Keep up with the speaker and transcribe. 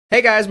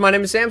Hey guys, my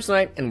name is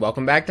Samsonite, and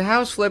welcome back to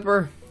House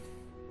Flipper.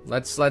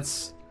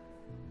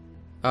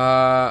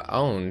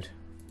 Owned.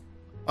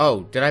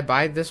 Oh, did I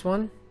buy this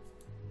one?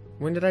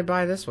 When did I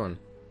buy this one?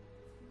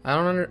 I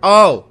don't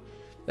oh!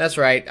 That's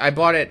right, I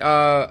bought it,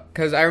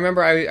 because I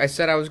remember I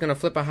said I was gonna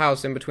flip a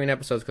house in between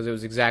episodes because it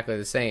was exactly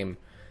the same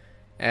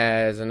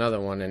as another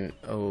one, and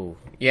oh,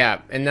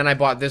 yeah, and then I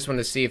bought this one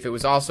to see if it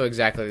was also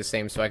exactly the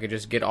same so I could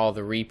just get all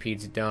the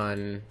repeats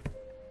done,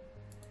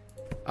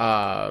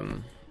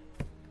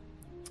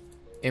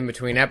 in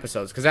between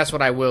episodes, because that's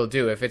what I will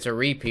do. If it's a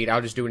repeat,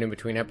 I'll just do it in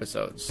between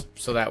episodes,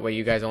 so that way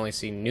you guys only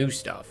see new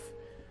stuff.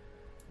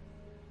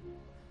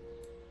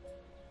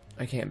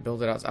 I can't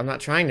build it outside. I'm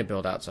not trying to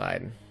build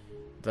outside,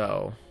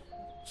 though,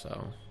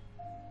 so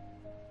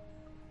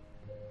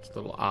it's a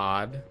little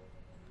odd.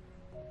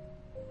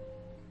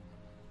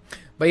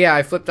 But yeah,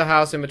 I flipped the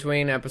house in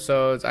between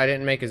episodes. I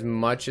didn't make as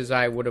much as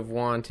I would have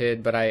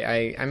wanted, but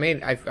I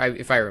made,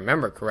 if I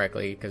remember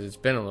correctly, because it's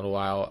been a little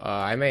while,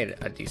 I made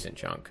a decent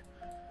chunk.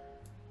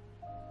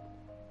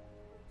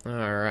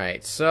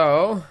 Alright,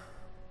 so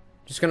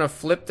just gonna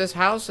flip this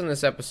house in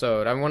this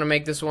episode. I want to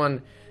make this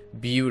one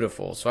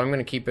beautiful, so I'm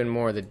gonna keep in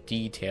more of the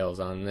details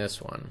on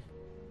this one.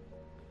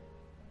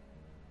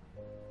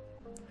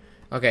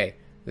 Okay,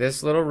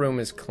 this little room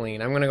is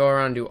clean. I'm gonna go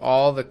around and do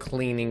all the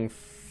cleaning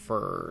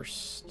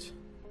first.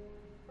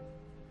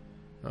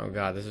 Oh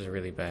god, this is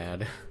really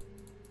bad.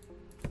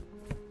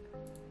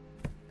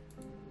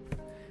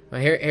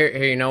 Well, here,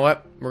 you know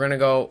what? We're gonna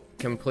go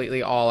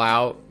completely all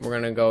out. We're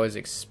gonna go as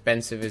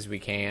expensive as we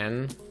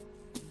can.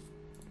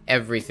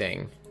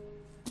 Everything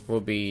will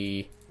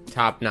be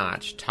top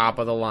notch, top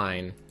of the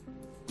line.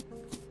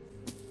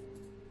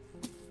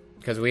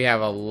 Because we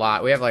have a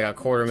lot. We have like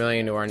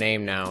 $250,000 to our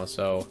name now,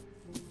 so.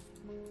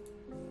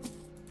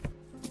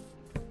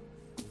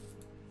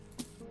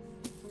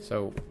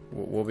 So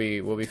we'll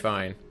be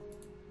fine.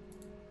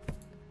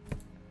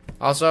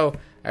 Also,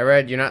 I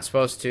read you're not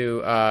supposed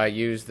to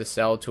use the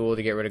sell tool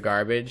to get rid of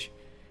garbage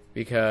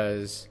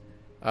because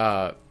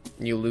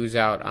you lose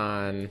out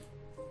on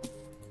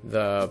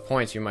the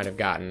points you might have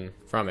gotten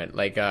from it,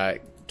 like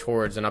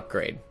towards an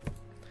upgrade.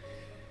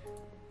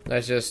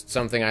 That's just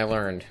something I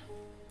learned.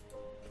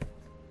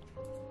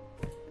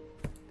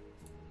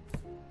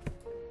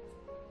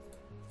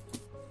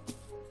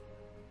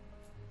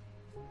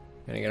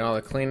 Gonna get all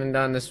the cleaning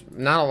done. This,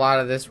 not a lot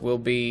of this will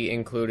be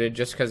included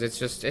just because it's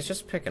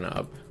just picking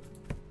up.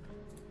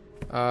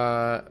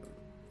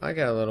 I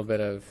got a little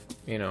bit of,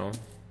 you know,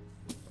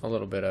 a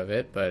little bit of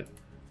it, but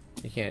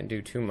you can't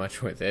do too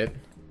much with it.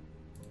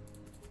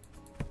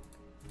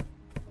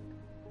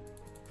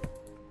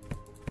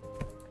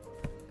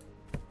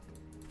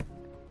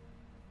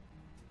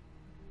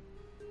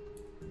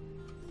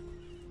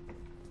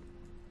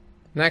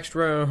 Next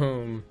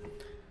room.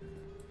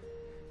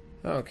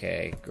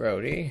 Okay,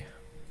 grody,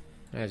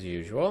 as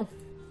usual.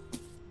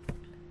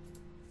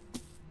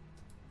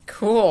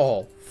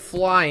 Cool.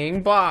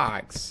 Flying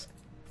box.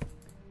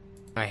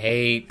 I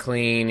hate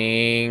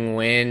cleaning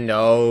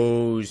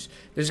windows.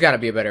 There's got to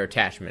be a better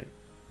attachment.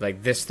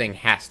 Like, this thing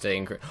has to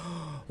increase.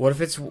 What if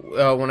it's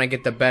when I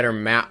get the better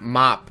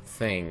mop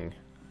thing?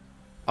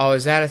 Oh,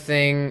 is that a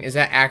thing? Is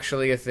that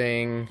actually a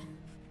thing?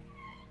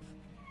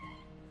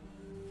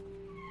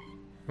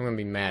 I'm gonna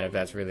be mad if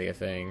that's really a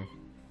thing.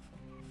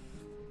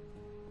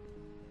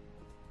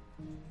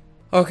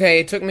 Okay,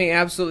 it took me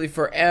absolutely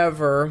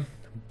forever,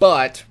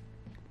 but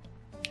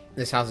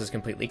this house is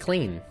completely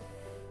clean.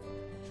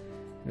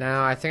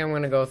 Now, I think I'm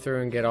going to go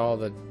through and get all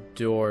the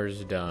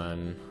doors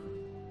done.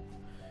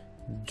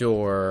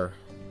 Door.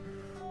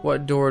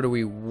 What door do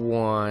we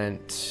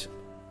want?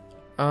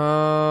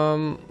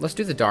 Let's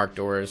do the dark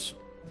doors.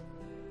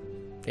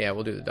 Yeah,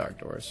 we'll do the dark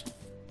doors.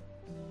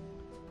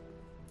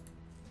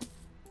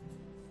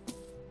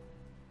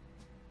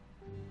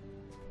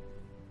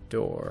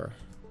 Door.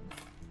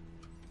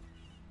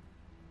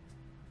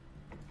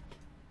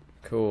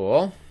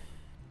 Cool.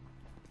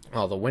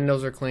 All the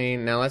windows are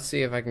clean. Now let's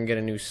see if I can get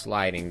a new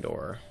sliding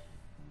door.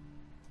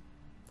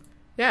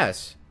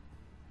 Yes.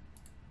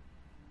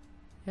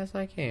 Yes,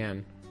 I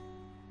can.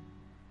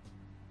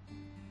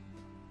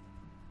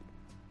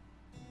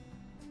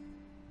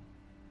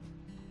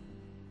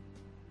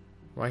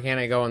 Why can't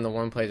I go in the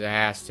one place it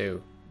has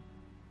to?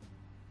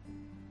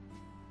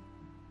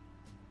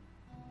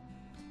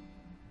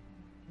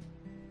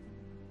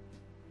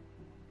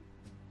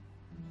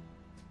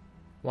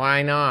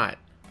 Why not?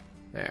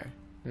 There.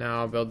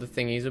 Now I'll build the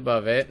thingies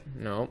above it.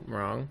 Nope,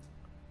 wrong.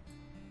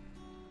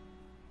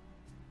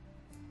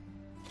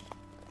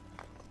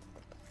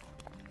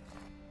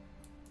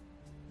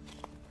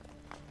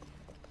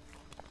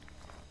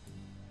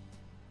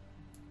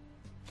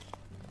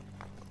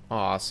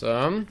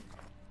 Awesome.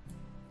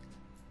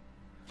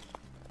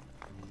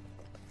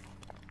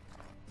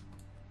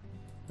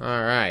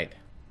 Alright.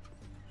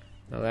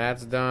 Now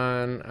that's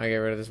done. I get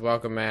rid of this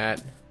welcome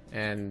mat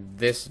and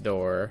this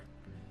door.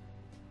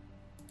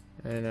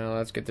 And now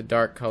let's get the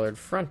dark colored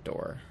front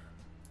door.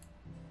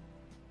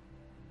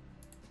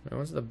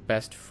 What's the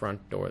best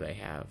front door they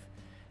have?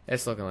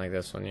 It's looking like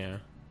this one, yeah.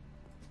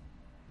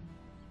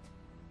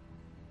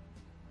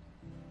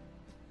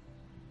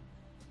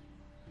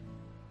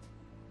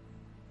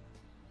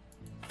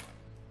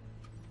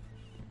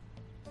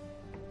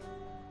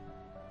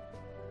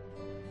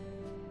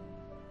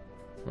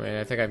 Wait,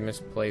 I think I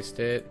misplaced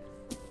it.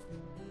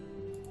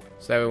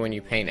 So that way when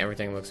you paint,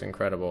 everything looks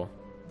incredible.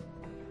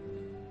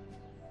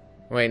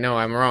 Wait, no,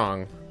 I'm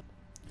wrong.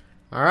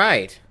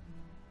 Alright.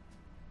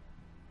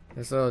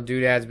 This little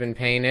doodad's been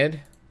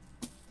painted.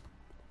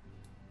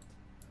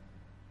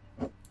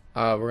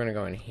 We're gonna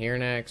go in here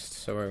next,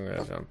 so we're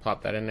gonna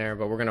plop that in there,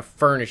 but we're gonna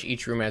furnish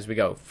each room as we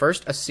go.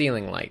 First, a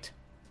ceiling light.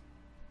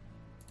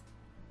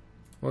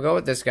 We'll go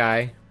with this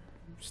guy.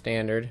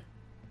 Standard.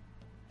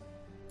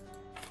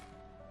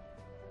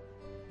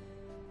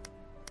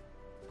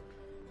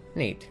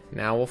 Neat.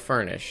 Now we'll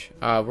furnish.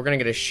 We're gonna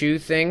get a shoe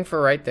thing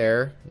for right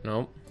there.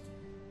 Nope.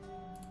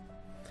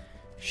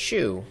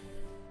 Shoe.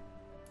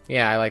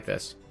 Yeah, I like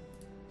this.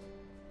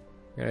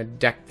 I'm gonna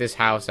deck this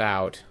house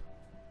out.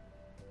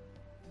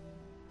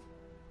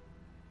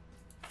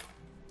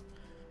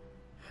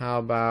 How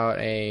about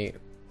a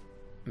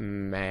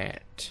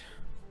mat?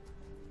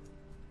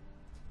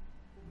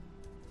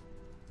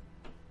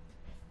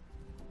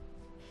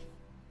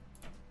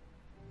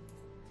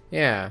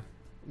 Yeah,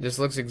 this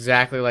looks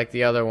exactly like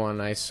the other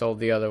one. I sold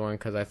the other one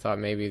because I thought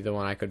maybe the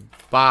one I could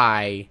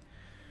buy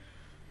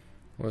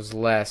was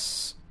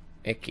less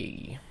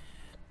icky.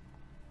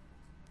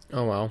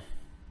 Oh well.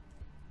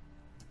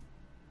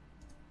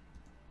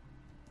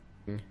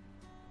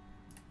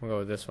 We'll go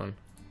with this one.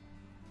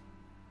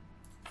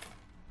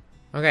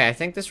 Okay, I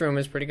think this room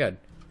is pretty good.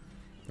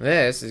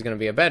 This is gonna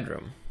be a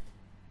bedroom.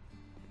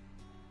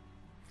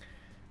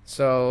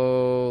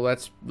 So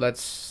let's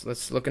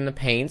look in the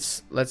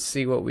paints. Let's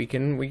see what we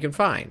can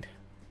find.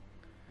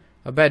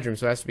 A bedroom,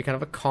 so it has to be kind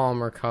of a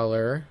calmer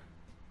color.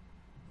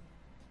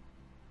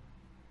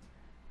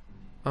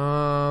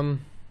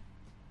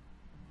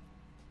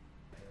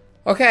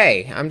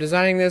 Okay, I'm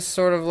designing this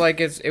sort of like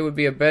it would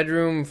be a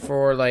bedroom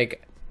for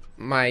like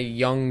my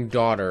young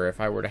daughter if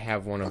I were to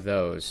have one of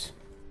those.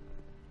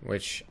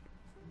 Which,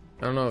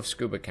 I don't know if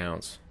scuba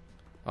counts.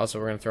 Also,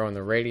 we're going to throw in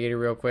the radiator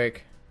real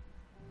quick.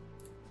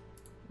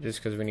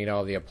 Just because we need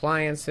all the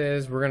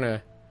appliances. We're going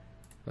to,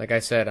 like I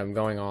said, I'm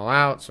going all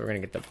out. So we're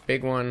going to get the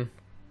big one.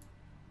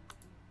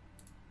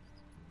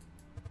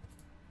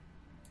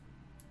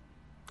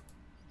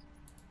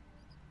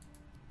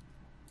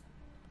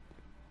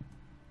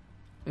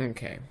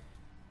 Okay.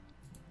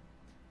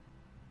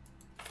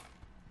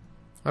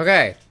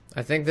 Okay,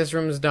 I think this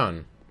room is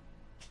done.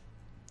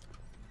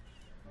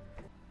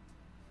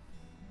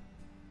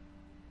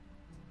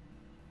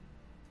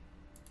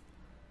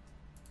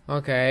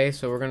 Okay,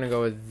 so we're gonna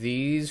go with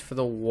these for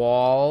the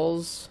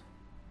walls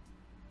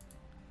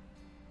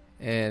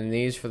and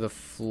these for the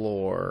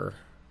floor.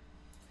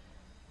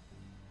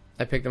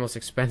 I picked the most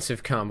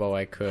expensive combo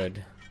I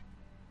could.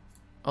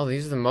 Oh,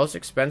 these are the most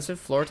expensive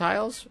floor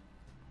tiles?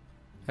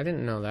 I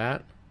didn't know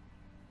that.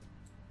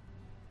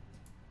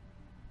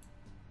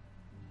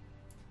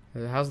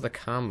 How's the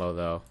combo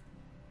though?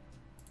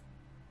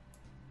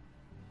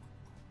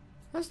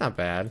 That's not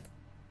bad.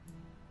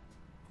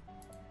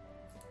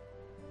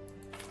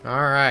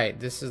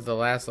 Alright, this is the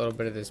last little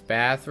bit of this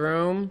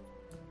bathroom.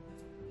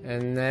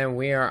 And then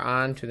we are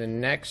on to the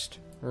next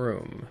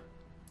room.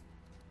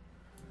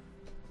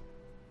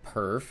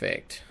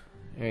 Perfect.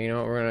 And you know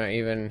what, we're gonna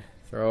even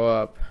throw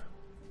up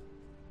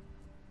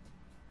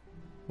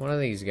one of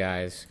these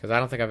guys. Because I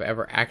don't think I've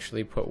ever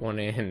actually put one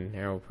in.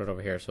 Here, we'll put it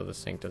over here so the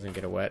sink doesn't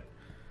get wet.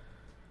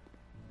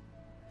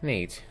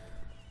 Neat.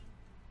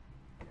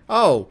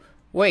 Oh,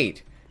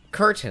 wait.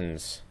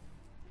 Curtains.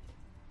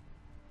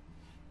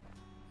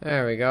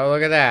 There we go,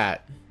 look at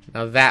that.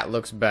 Now that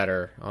looks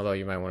better, although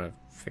you might want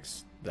to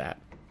fix that.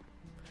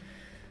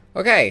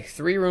 Okay,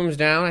 3 rooms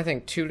down, I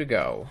think 2 to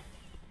go.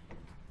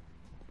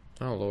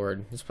 Oh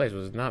lord, this place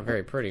was not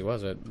very pretty,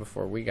 was it,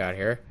 before we got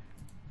here?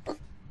 Alright,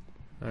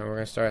 we're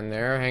gonna start in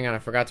there. Hang on, I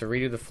forgot to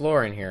redo the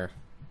floor in here.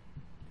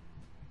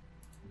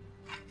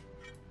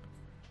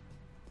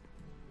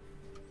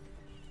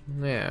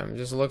 Yeah, it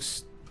just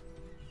looks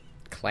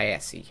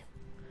classy.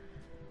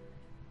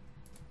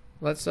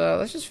 Let's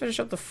just finish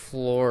up the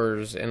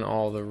floors in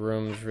all the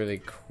rooms really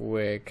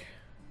quick.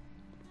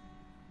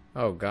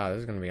 Oh god, this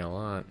is gonna be a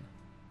lot.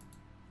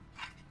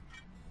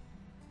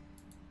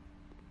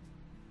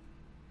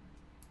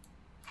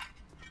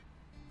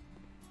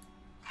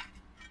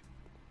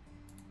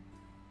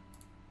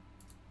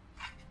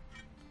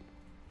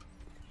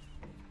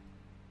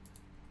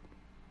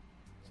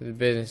 So the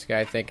business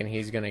guy thinking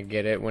he's gonna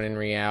get it, when in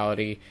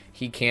reality,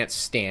 he can't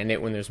stand it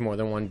when there's more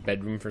than one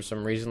bedroom for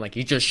some reason. Like,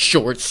 he just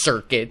short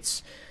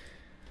circuits.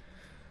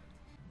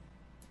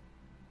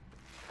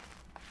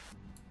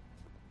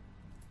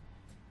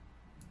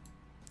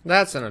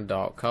 That's an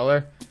adult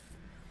color.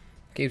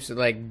 Keeps it,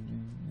 like,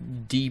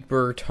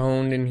 deeper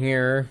toned in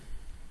here.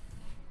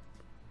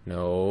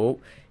 No,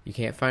 you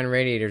can't find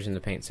radiators in the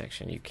paint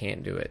section. You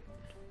can't do it.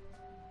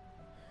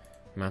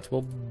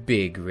 Mountable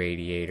big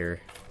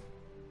radiator.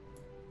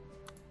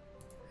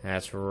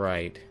 That's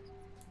right.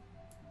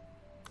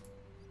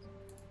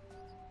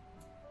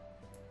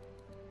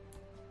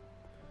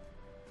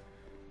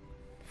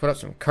 Put up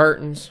some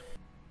curtains.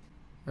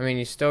 I mean,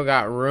 you still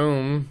got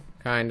room,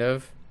 kind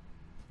of.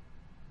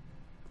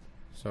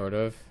 Sort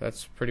of.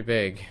 That's pretty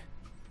big.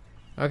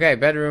 Okay,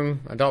 bedroom.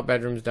 Adult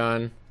bedroom's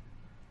done.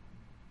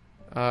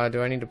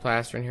 Do I need to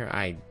plaster in here?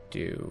 I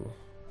do.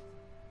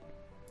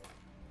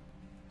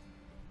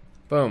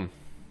 Boom.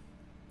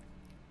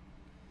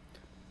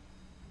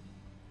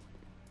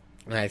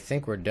 I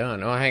think we're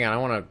done. Oh, hang on. I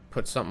want to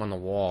put something on the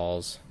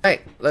walls.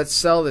 Hey, let's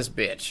sell this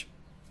bitch.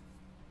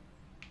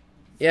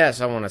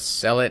 Yes, I want to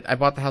sell it. I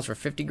bought the house for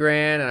 50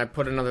 grand, and I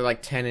put another,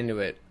 like, 10 into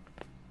it.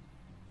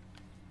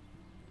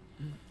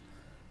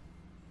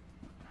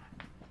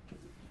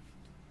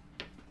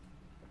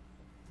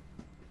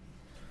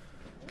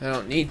 I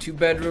don't need 2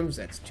 bedrooms.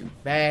 That's too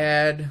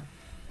bad.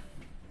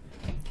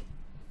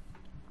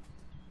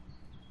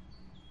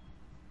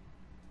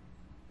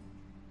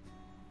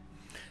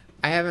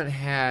 I haven't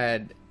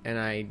had an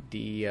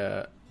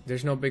idea.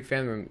 There's no big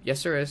family room.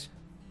 Yes, there is.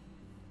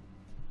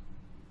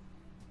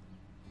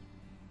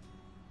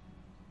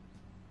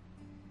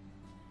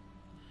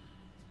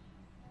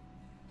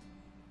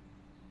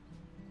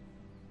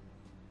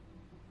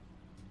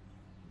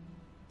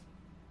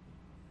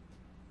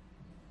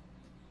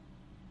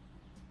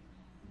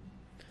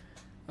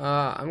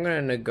 I'm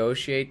gonna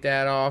negotiate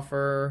that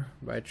offer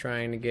by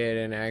trying to get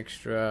an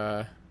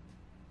extra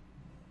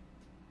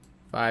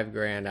 5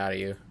 grand out of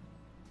you.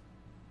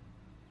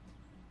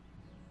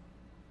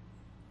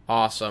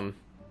 Awesome.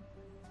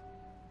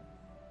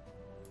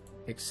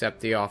 Accept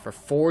the offer.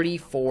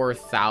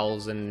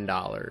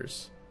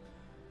 $44,000.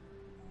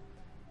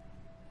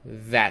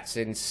 That's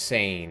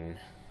insane.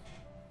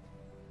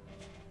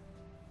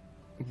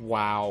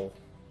 Wow.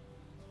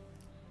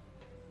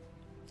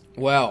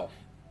 Well,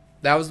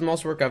 that was the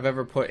most work I've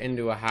ever put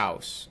into a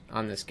house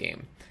on this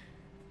game.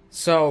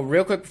 So,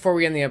 real quick before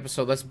we end the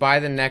episode, let's buy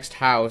the next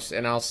house,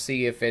 and I'll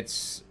see if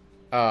it's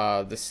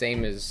the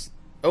same as...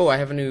 Oh, I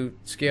have a new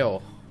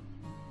skill.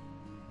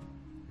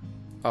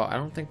 Oh, I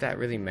don't think that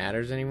really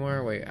matters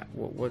anymore. Wait,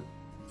 what?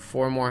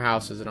 4 more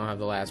houses and I'll have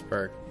the last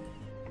perk.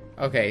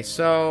 Okay,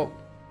 so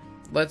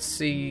let's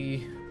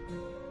see.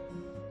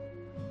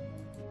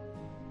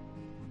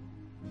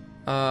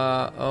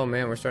 Oh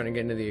man, we're starting to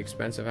get into the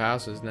expensive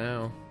houses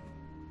now.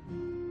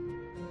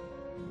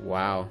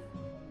 Wow.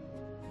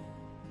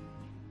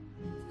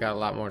 Got a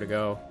lot more to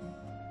go.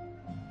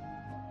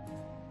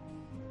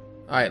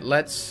 Alright,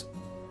 let's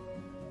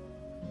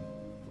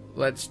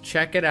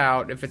check it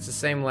out. If it's the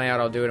same layout,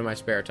 I'll do it in my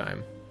spare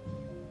time.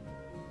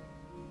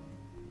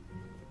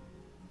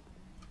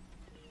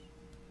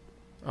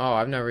 Oh,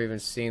 I've never even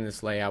seen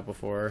this layout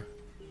before.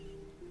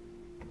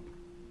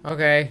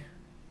 Okay.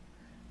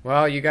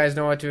 Well, you guys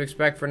know what to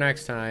expect for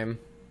next time.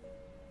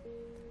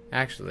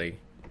 Actually,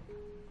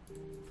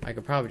 I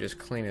could probably just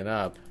clean it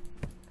up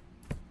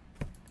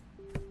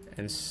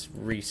and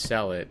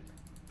resell it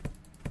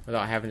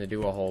without having to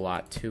do a whole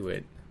lot to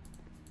it.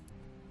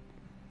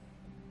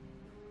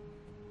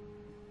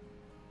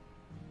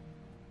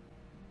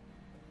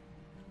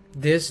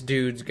 This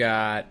dude's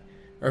got,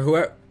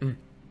 or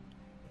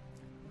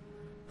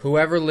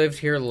whoever lived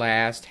here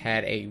last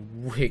had a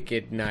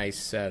wicked nice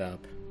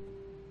setup.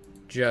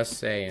 Just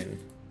saying.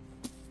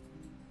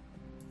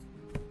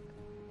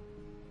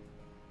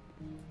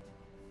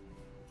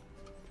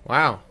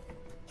 Wow.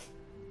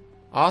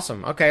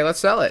 Awesome. Okay, let's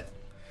sell it.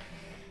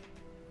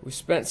 We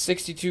spent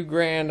 62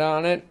 grand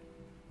on it.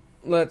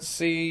 Let's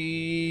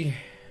see.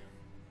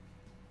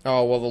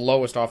 Oh, well, the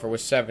lowest offer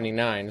was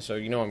 79, so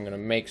you know I'm going to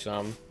make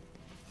some.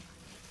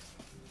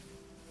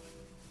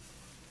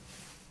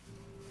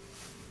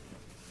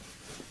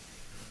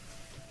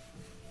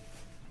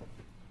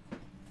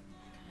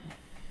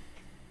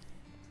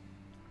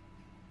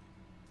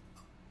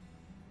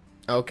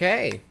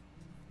 Okay.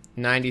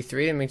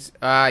 93, that makes...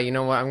 you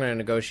know what? I'm going to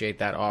negotiate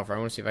that offer. I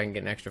want to see if I can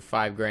get an extra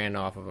 5 grand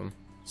off of them.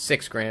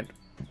 6 grand.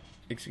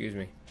 Excuse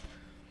me.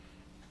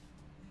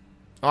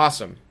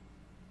 Awesome.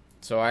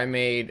 So I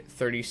made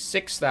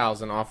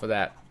 36,000 off of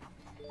that.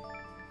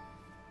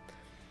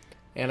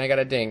 And I got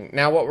a ding.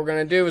 Now what we're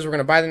going to do is we're going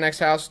to buy the next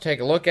house,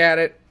 take a look at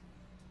it,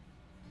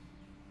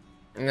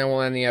 and then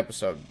we'll end the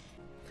episode.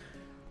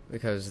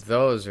 Because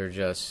those are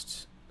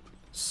just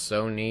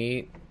so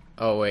neat.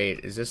 Oh,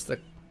 wait. Is this the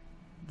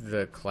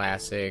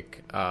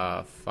classic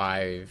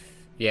 5?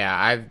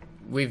 Yeah,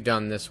 we've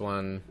done this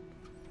one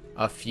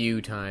a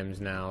few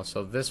times now.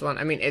 So this one,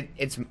 I mean,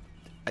 it's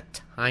a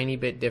tiny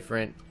bit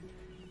different.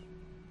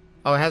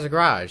 Oh, it has a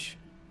garage.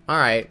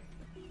 Alright,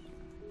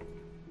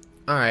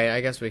 I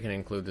guess we can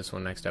include this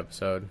one next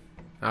episode.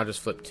 I'll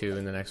just flip 2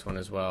 in the next one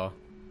as well.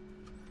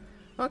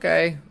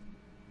 Okay.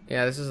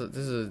 Yeah, this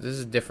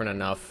is different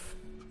enough.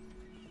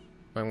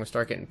 I'm gonna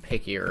start getting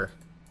pickier.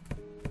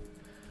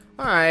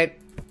 Alright.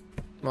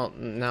 Well,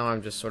 now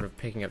I'm just sort of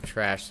picking up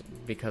trash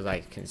because I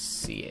can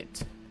see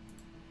it.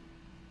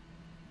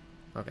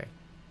 Okay.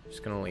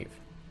 Just gonna leave.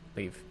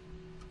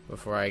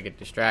 Before I get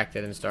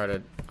distracted and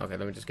started... Okay,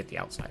 let me just get the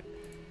outside.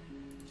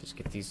 Just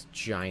get these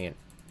giant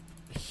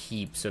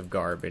heaps of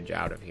garbage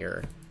out of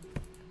here.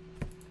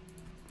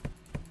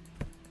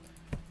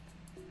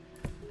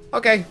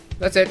 Okay,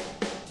 that's it.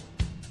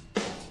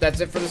 That's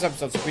it for this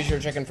episode, so be sure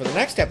to check in for the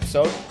next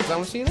episode, because I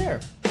want to see you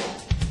there.